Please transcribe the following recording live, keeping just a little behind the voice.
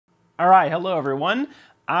All right, hello everyone.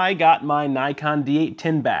 I got my Nikon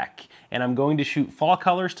D810 back and I'm going to shoot fall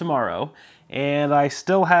colors tomorrow, and I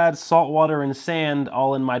still had salt water and sand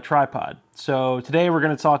all in my tripod. So today we're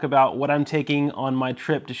going to talk about what I'm taking on my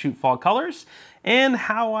trip to shoot fall colors and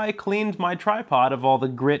how I cleaned my tripod of all the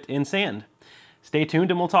grit and sand. Stay tuned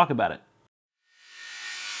and we'll talk about it.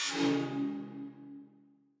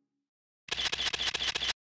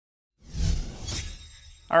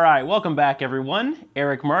 All right, welcome back everyone.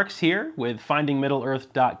 Eric Marks here with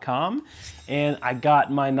FindingMiddle-earth.com, and I got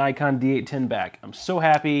my Nikon D810 back. I'm so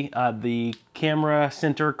happy. The camera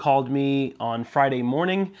center called me on Friday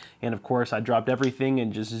morning, and of course I dropped everything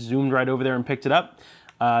and just zoomed right over there and picked it up.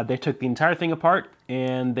 They took the entire thing apart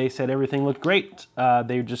and they said everything looked great.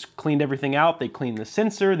 They just cleaned everything out. They cleaned the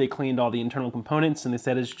sensor, they cleaned all the internal components, and they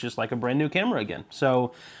said it's just like a brand new camera again.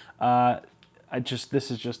 So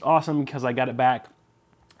this is just awesome because I got it back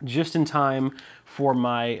just in time for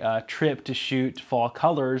my trip to shoot fall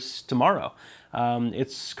colors tomorrow.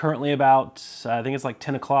 It's currently about, I think it's like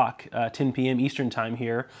 10 o'clock, 10 p.m. Eastern time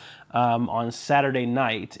here on Saturday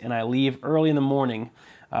night, and I leave early in the morning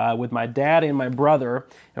with my dad and my brother,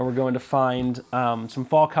 and we're going to find some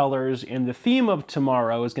fall colors, and the theme of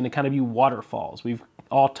tomorrow is going to kind of be waterfalls. We've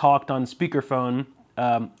all talked on speakerphone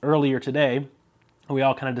earlier today. We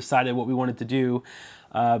all kind of decided what we wanted to do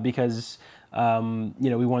because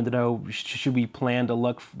we wanted to know, should we plan to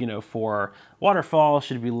look, for waterfalls?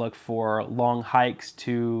 Should we look for long hikes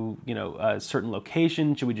to, a certain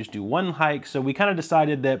location? Should we just do one hike? So we kind of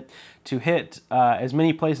decided that to hit as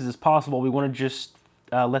many places as possible, we want to just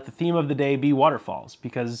let the theme of the day be waterfalls,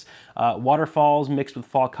 because waterfalls mixed with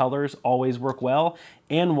fall colors always work well,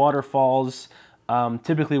 and waterfalls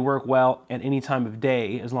typically work well at any time of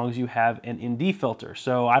day as long as you have an ND filter.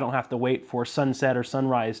 So I don't have to wait for sunset or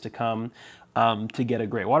sunrise to come to get a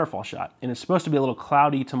great waterfall shot. And it's supposed to be a little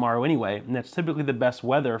cloudy tomorrow anyway, and that's typically the best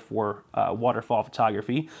weather for waterfall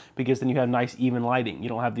photography, because then you have nice even lighting. You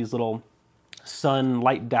don't have these little sun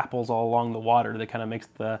light dapples all along the water that kind of makes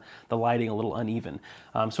the lighting a little uneven.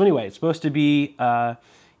 So anyway, it's supposed to be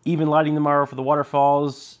even lighting tomorrow for the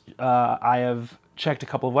waterfalls. I have checked a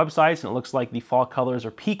couple of websites, and it looks like the fall colors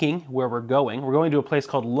are peaking where we're going. We're going to a place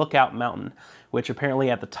called Lookout Mountain, which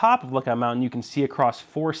apparently at the top of Lookout Mountain you can see across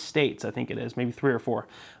 4 states, I think it is, maybe 3 or 4.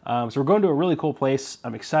 So we're going to a really cool place.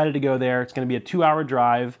 I'm excited to go there. It's going to be a 2-hour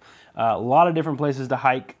drive. A lot of different places to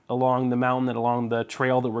hike along the mountain and along the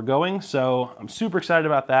trail that we're going. So I'm super excited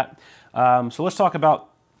about that. So let's talk about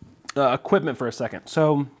equipment for a second.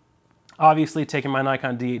 So obviously taking my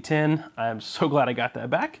Nikon D810, I'm so glad I got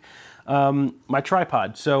that back. My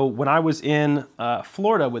tripod. So when I was in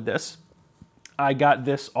Florida with this, I got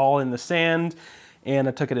this all in the sand, and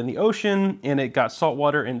I took it in the ocean, and it got salt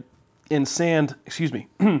water and sand, excuse me.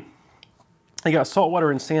 I got salt water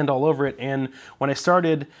and sand all over it, and when I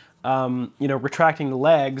started retracting the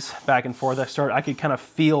legs back and forth, I could kind of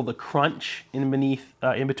feel the crunch in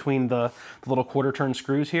between the little quarter turn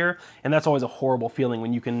screws here, and that's always a horrible feeling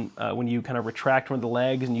when you kind of retract one of the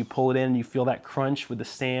legs and you pull it in and you feel that crunch with the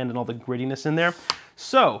sand and all the grittiness in there.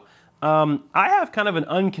 So I have kind of an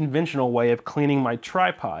unconventional way of cleaning my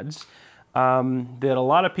tripods that a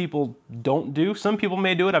lot of people don't do. Some people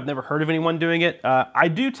may do it. I've never heard of anyone doing it. I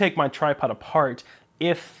do take my tripod apart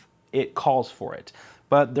if it calls for it.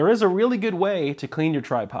 But there is a really good way to clean your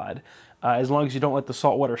tripod, as long as you don't let the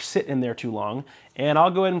salt water sit in there too long. And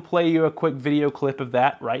I'll go ahead and play you a quick video clip of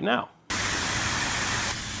that right now.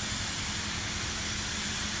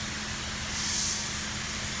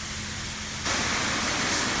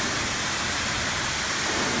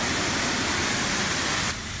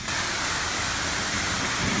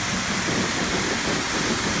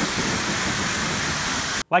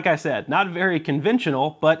 Like I said, not very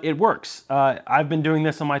conventional, but it works. I've been doing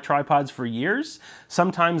this on my tripods for years.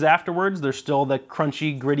 Sometimes afterwards, there's still the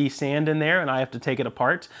crunchy, gritty sand in there, and I have to take it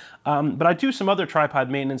apart. But I do some other tripod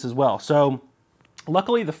maintenance as well. So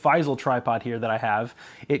luckily, the Feisol Tripod here that I have,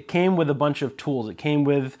 it came with a bunch of tools. It came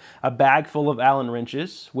with a bag full of Allen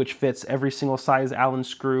wrenches, which fits every single size Allen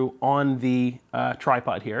screw on the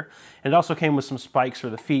tripod here. And it also came with some spikes for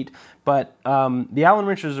the feet. But the Allen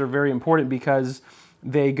wrenches are very important because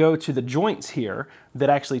they go to the joints here that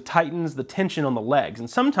actually tightens the tension on the legs. And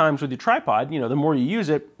sometimes with your tripod, the more you use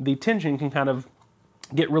it, the tension can kind of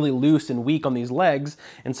get really loose and weak on these legs.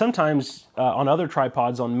 And sometimes on other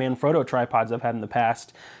tripods, on Manfrotto tripods I've had in the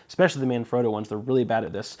past, especially the Manfrotto ones, they're really bad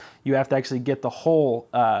at this. You have to actually get the whole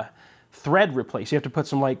thread replaced. You have to put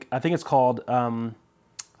some, I think it's called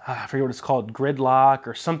I forget what it's called, grid lock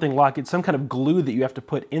or something lock. It's some kind of glue that you have to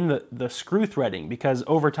put in the screw threading, because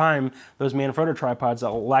over time, those Manfrotto tripods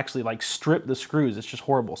will actually like strip the screws. It's just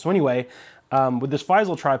horrible. So anyway, with this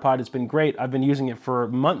Feisol tripod, it's been great. I've been using it for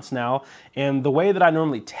months now. And the way that I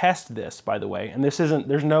normally test this, by the way, and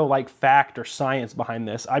there's no like fact or science behind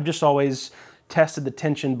this. I've just always tested the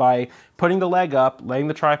tension by putting the leg up, laying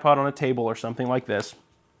the tripod on a table or something like this,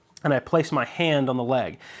 and I place my hand on the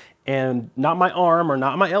leg. And not my arm or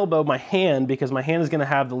not my elbow, my hand, because my hand is going to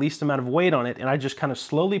have the least amount of weight on it, and I just kind of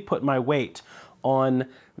slowly put my weight on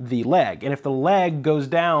the leg. And if the leg goes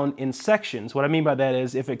down in sections, what I mean by that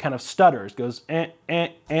is if it kind of stutters, goes then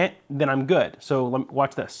I'm good. So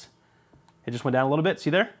watch this. It just went down a little bit,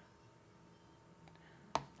 see there?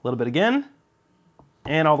 A little bit again,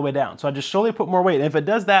 and all the way down. So I just slowly put more weight. And if it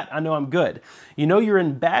does that, I know I'm good. You know you're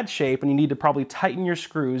in bad shape and you need to probably tighten your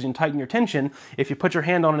screws and tighten your tension if you put your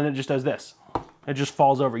hand on it and it just does this. It just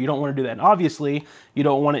falls over. You don't want to do that. And obviously, you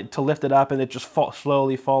don't want it to lift it up and it just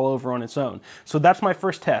slowly fall over on its own. So that's my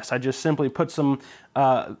first test. I just simply put some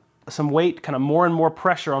weight, kind of more and more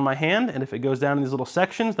pressure on my hand, and if it goes down in these little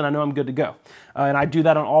sections, then I know I'm good to go. And I do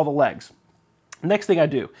that on all the legs. Next thing I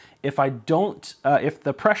do, if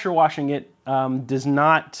the pressure washing it does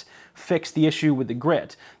not fix the issue with the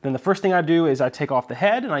grit, then the first thing I do is I take off the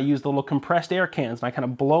head and I use the little compressed air cans and I kind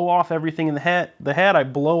of blow off everything in the head. I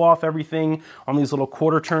blow off everything on these little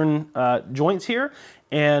quarter turn joints here,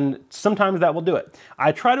 and sometimes that will do it.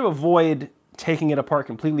 I try to avoid taking it apart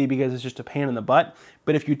completely because it's just a pain in the butt,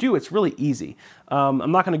 but if you do, it's really easy.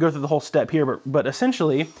 I'm not going to go through the whole step here, but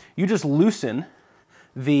essentially you just loosen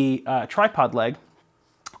the tripod leg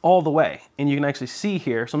all the way, and you can actually see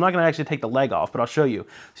here, so I'm not going to actually take the leg off, but I'll show you.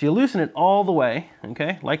 So you loosen it all the way,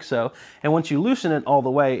 okay, like so, and once you loosen it all the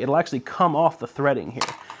way, it'll actually come off the threading here.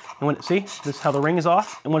 And see, this is how the ring is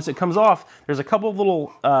off, and once it comes off, there's a couple of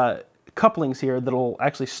little couplings here that'll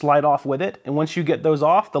actually slide off with it, and once you get those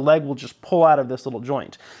off, the leg will just pull out of this little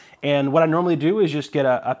joint. And what I normally do is just get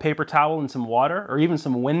a paper towel and some water, or even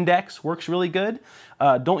some Windex works really good.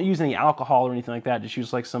 Don't use any alcohol or anything like that. Just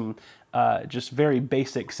use like some just very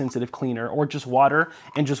basic sensitive cleaner, or just water,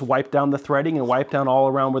 and just wipe down the threading and wipe down all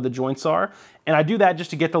around where the joints are. And I do that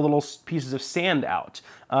just to get the little pieces of sand out.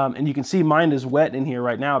 And you can see mine is wet in here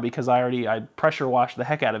right now because I pressure washed the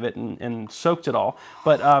heck out of it and soaked it all.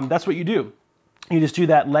 But that's what you do. You just do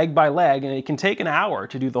that leg by leg, and it can take an hour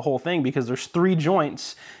to do the whole thing because there's 3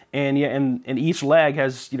 joints, and each leg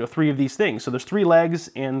has 3 of these things. So there's 3 legs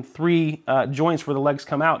and 3 joints where the legs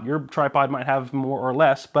come out. Your tripod might have more or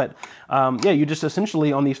less, but yeah, you just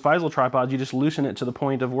essentially on these Feisol tripods, you just loosen it to the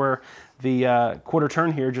point of where the quarter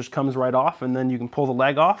turn here just comes right off, and then you can pull the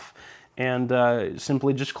leg off and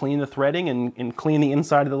simply just clean the threading and clean the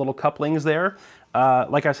inside of the little couplings there.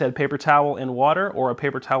 Like I said, paper towel and water, or a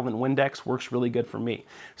paper towel and Windex works really good for me.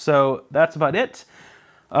 So that's about it.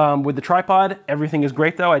 With the tripod, everything is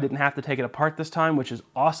great though. I didn't have to take it apart this time, which is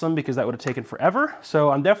awesome because that would have taken forever.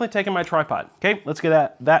 So I'm definitely taking my tripod. Okay, let's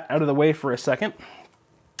get that out of the way for a second.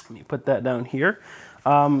 Let me put that down here.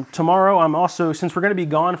 Tomorrow I'm also, since we're going to be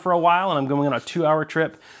gone for a while and I'm going on a 2-hour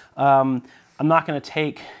trip, I'm not going to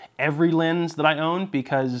take every lens that I own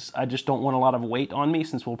because I just don't want a lot of weight on me,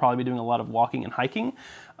 since we'll probably be doing a lot of walking and hiking.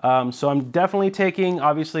 So I'm definitely taking,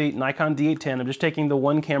 obviously, Nikon D810. I'm just taking the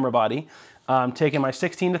 1 camera body. I'm taking my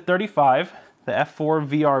 16-35, the f4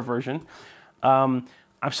 VR version. I'm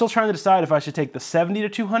still trying to decide if I should take the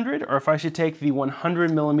 70-200 or if I should take the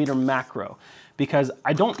 100mm macro, because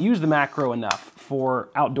I don't use the macro enough for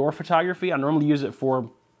outdoor photography. I normally use it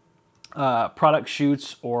for product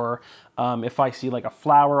shoots, or if I see like a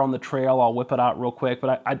flower on the trail, I'll whip it out real quick.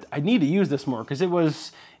 But I need to use this more because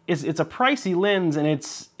it's a pricey lens, and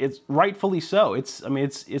it's rightfully so. It's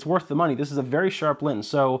worth the money. This is a very sharp lens,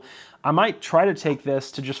 so I might try to take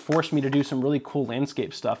this to just force me to do some really cool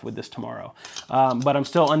landscape stuff with this tomorrow. But I'm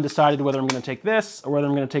still undecided whether I'm going to take this or whether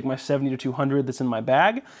I'm going to take my 70-200 that's in my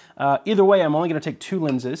bag. Either way, I'm only going to take 2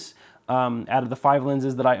 lenses. Out of the 5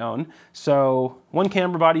 lenses that I own. So 1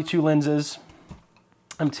 camera body, 2 lenses.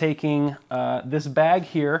 I'm taking this bag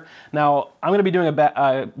here. Now, I'm going to be doing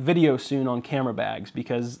a video soon on camera bags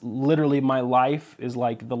because literally my life is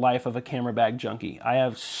like the life of a camera bag junkie. I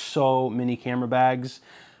have so many camera bags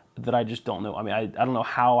that I just don't know. I mean, I don't know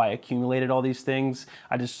how I accumulated all these things.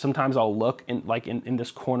 Sometimes I'll look in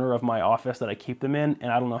this corner of my office that I keep them in,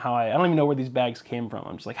 and I don't know how I don't even know where these bags came from.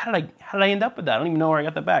 I'm just like, how did I end up with that? I don't even know where I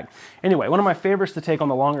got that bag. Anyway, one of my favorites to take on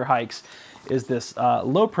the longer hikes is this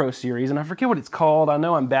Low Pro series, and I forget what it's called. I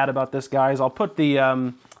know I'm bad about this, guys. I'll put the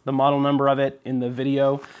model number of it in the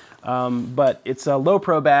video. But it's a low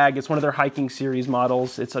pro bag. It's one of their hiking series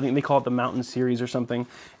models. I think they call it the Mountain Series or something.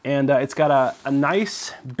 And it's got a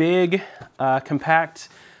nice, big, compact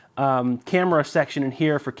camera section in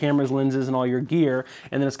here for cameras, lenses, and all your gear.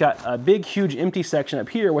 And then it's got a big, huge empty section up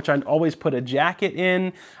here, which I always put a jacket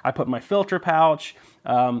in. I put my filter pouch,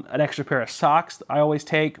 an extra pair of socks I always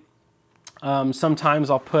take.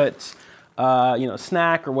 Sometimes I'll put, you know,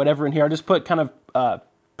 snack or whatever in here. I just put kind of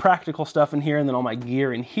practical stuff in here, and then all my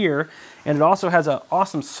gear in here. And it also has an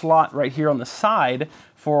awesome slot right here on the side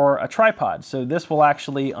for a tripod. So this will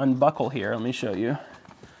actually unbuckle here. Let me show you.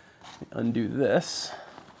 Undo this.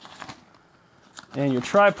 And your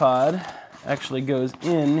tripod actually goes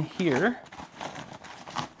in here.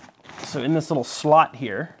 So in this little slot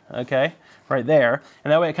here, okay, right there.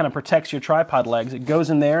 And that way it kind of protects your tripod legs. It goes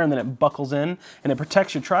in there and then it buckles in, and it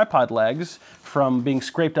protects your tripod legs from being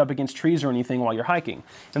scraped up against trees or anything while you're hiking.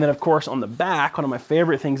 And then of course on the back, one of my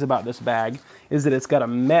favorite things about this bag is that it's got a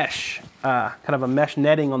mesh, kind of a mesh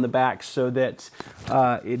netting on the back, so that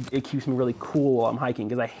it keeps me really cool while I'm hiking,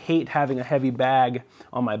 because I hate having a heavy bag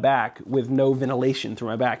on my back with no ventilation through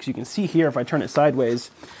my back. So you can see here, if I turn it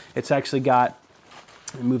sideways, it's actually got,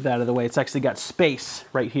 let me move that out of the way, it's actually got space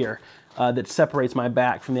right here that separates my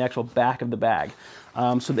back from the actual back of the bag.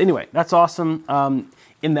 So anyway, that's awesome.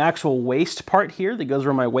 In the actual waist part here that goes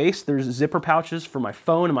around my waist, there's zipper pouches for my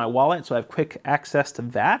phone and my wallet, so I have quick access to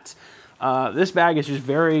that. This bag is just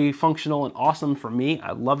very functional and awesome for me.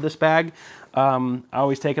 I love this bag. I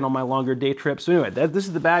always take it on my longer day trips. So anyway, this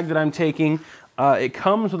is the bag that I'm taking. It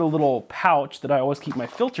comes with a little pouch that I always keep my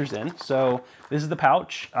filters in. So this is the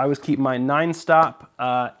pouch. I always keep my 9-stop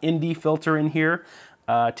ND filter in here,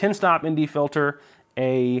 10-stop ND filter,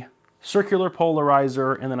 a circular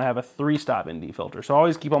polarizer, and then I have a 3-stop ND filter. So I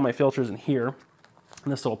always keep all my filters in here in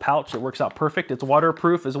this little pouch. It works out perfect. It's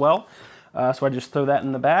waterproof as well. So I just throw that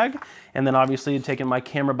in the bag. And then obviously taking my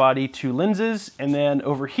camera body, 2 lenses. And then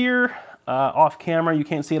over here, off camera, you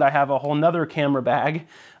can't see it, I have a whole nother camera bag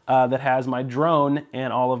that has my drone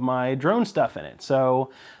and all of my drone stuff in it. So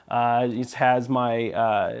it has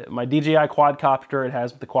my, my DJI quadcopter, it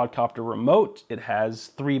has the quadcopter remote, it has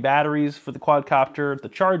 3 batteries for the quadcopter, the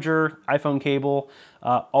charger, iPhone cable,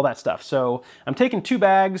 all that stuff. So I'm taking 2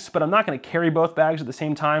 bags, but I'm not going to carry both bags at the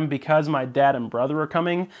same time because my dad and brother are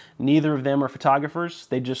coming. Neither of them are photographers.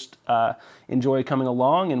 They just enjoy coming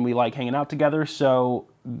along, and we like hanging out together. So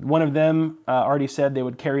one of them already said they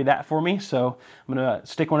would carry that for me. So I'm going to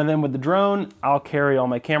stick one of them with the drone. I'll carry all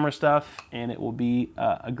my camera stuff, and it will be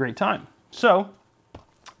a great time. So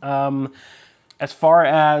as far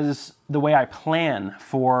as the way I plan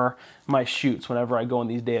for my shoots whenever I go on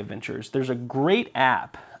these day adventures, there's a great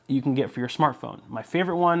app you can get for your smartphone. My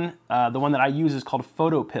favorite one, the one that I use, is called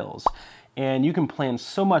Photo Pills, and you can plan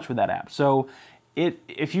so much with that app. So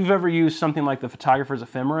if you've ever used something like the Photographer's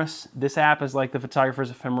Ephemeris, this app is like the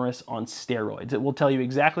Photographer's Ephemeris on steroids. It will tell you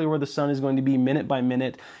exactly where the sun is going to be minute by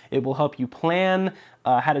minute. It will help you plan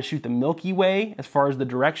how to shoot the Milky Way as far as the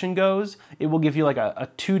direction goes. It will give you like a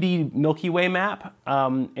 2D Milky Way map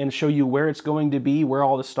and show you where it's going to be, where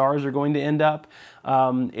all the stars are going to end up.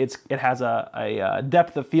 It has a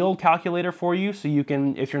depth of field calculator for you, so you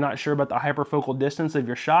can, if you're not sure about the hyperfocal distance of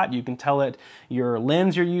your shot, you can tell it your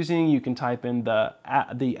lens you're using, you can type in the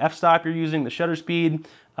f-stop you're using, the shutter speed,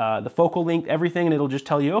 the focal length, everything, and it'll just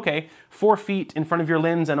tell you, okay, 4 feet in front of your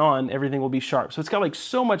lens and on, everything will be sharp. So it's got like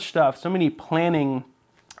so much stuff, so many planning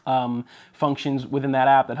functions within that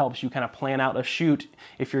app that helps you kind of plan out a shoot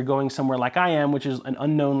if you're going somewhere like I am, which is an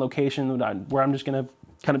unknown location where I'm just going to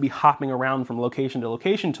kind of be hopping around from location to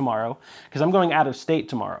location tomorrow, because I'm going out of state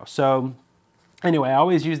tomorrow. So anyway, I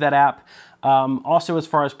always use that app. Also, as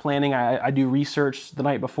far as planning, I do research the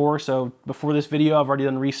night before. So before this video, I've already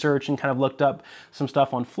done research and kind of looked up some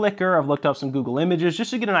stuff on Flickr. I've looked up some Google Images just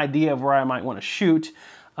to get an idea of where I might want to shoot.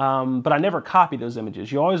 But I never copy those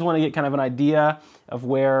images. You always want to get kind of an idea of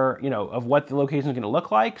where, you know, of what the location is going to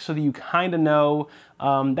look like, so that you kind of know,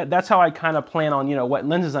 that's how I kind of plan on, you know, what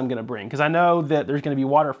lenses I'm going to bring. Because I know that there's going to be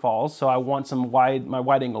waterfalls, so I want some my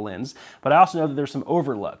wide angle lens. But I also know that there's some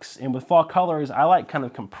overlooks. And with fall colors, I like kind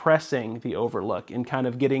of compressing the overlook and kind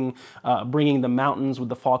of getting, bringing the mountains with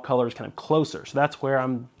the fall colors kind of closer. So that's where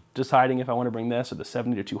I'm deciding if I want to bring this or the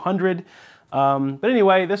 70-200. But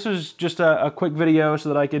anyway, this was just a quick video so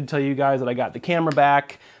that I could tell you guys that I got the camera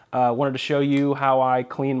back. Wanted to show you how I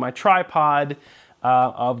clean my tripod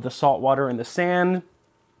of the salt water and the sand.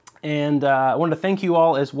 And I wanted to thank you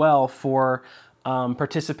all as well for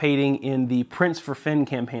participating in the Prints for Finn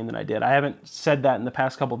campaign that I did. I haven't said that in the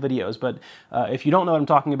past couple videos, but if you don't know what I'm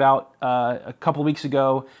talking about, a couple weeks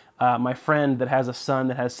ago, my friend that has a son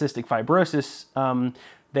that has cystic fibrosis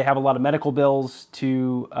they have a lot of medical bills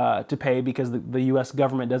to pay because the U.S.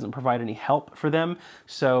 government doesn't provide any help for them.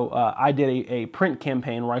 So I did a print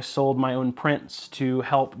campaign where I sold my own prints to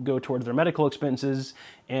help go towards their medical expenses,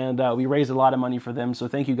 and we raised a lot of money for them. So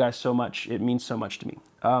thank you guys so much. It means so much to me.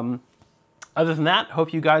 Other than that,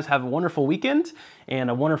 hope you guys have a wonderful weekend and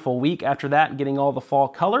a wonderful week after that, getting all the fall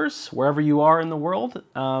colors wherever you are in the world.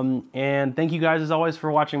 And thank you guys as always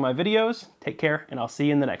for watching my videos. Take care, and I'll see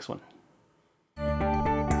you in the next one.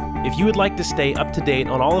 If you would like to stay up to date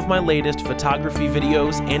on all of my latest photography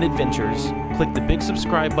videos and adventures, click the big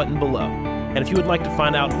subscribe button below. And if you would like to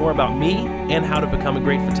find out more about me and how to become a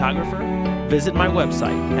great photographer, visit my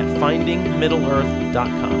website at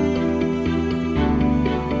findingmiddleearth.com.